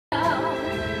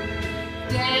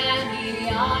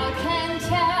I can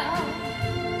tell.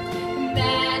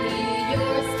 Manny,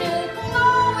 you're still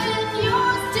glowing,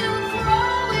 you're still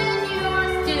growing, you're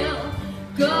still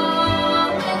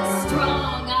going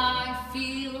strong. I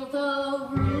feel the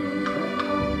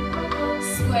room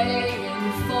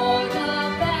swaying for the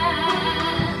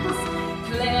bands,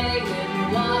 playing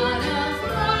one of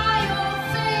my old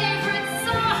favorite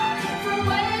songs from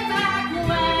way back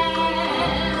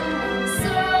when.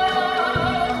 So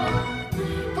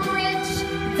bridge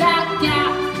that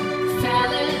gap,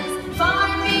 fellas,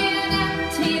 find me an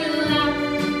empty lap,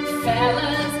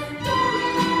 fellas,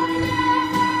 don't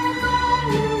never go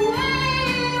away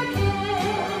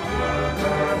again.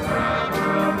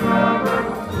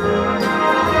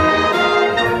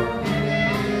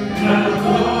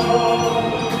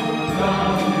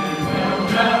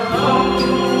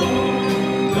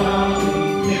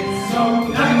 It's so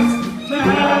nice to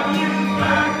have you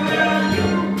back where you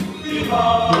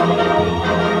belong.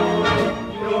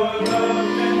 Your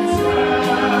love and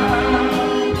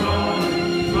sound,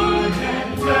 I can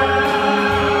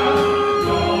tell.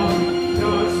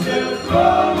 You're still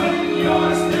growing,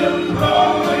 you're still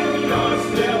growing, you're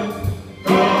still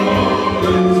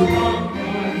growing strong.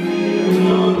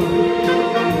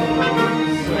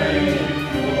 Swaying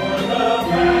for the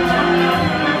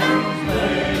bands,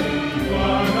 playing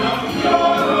one of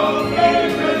your old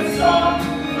favorite songs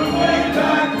from way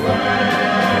back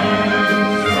when.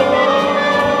 So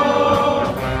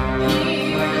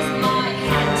Here's my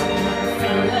hat,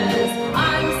 fellas,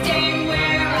 I'm staying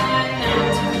where I'm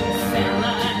at,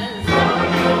 fellas.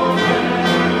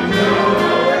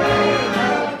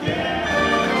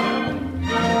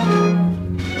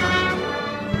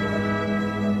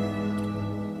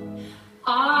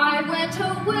 I went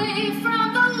away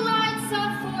from the lights of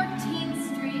 14th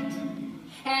Street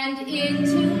and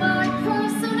into my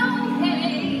personal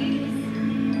haze.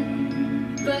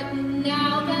 But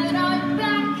now that I'm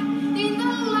back in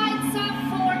the lights of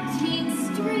 14th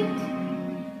Street,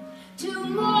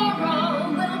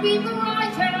 tomorrow will be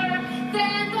brighter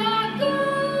than the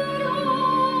good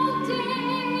old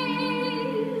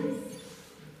days.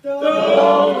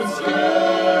 those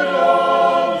good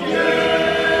old days.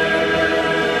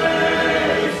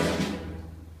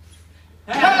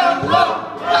 Hello,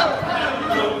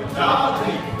 hello,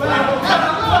 Dolly. Well,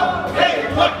 hello, hey,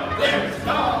 look, there's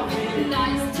Dolly.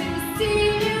 Nice to see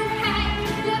you, Hank.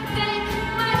 You thank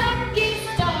my lucky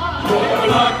star. Your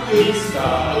lucky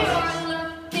stars. You're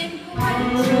looking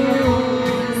great.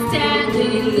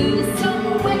 Stanley, lose some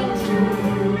weight.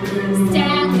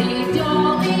 Stanley,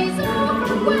 Dolly's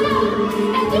overwhelmed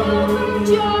and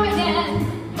overjoyed and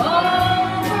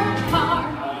overpowered.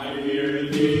 I hear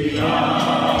the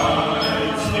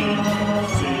eyes sing,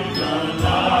 see the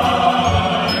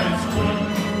lights blink,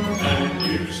 and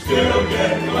you still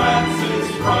get glances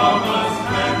from us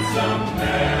handsome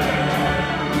men.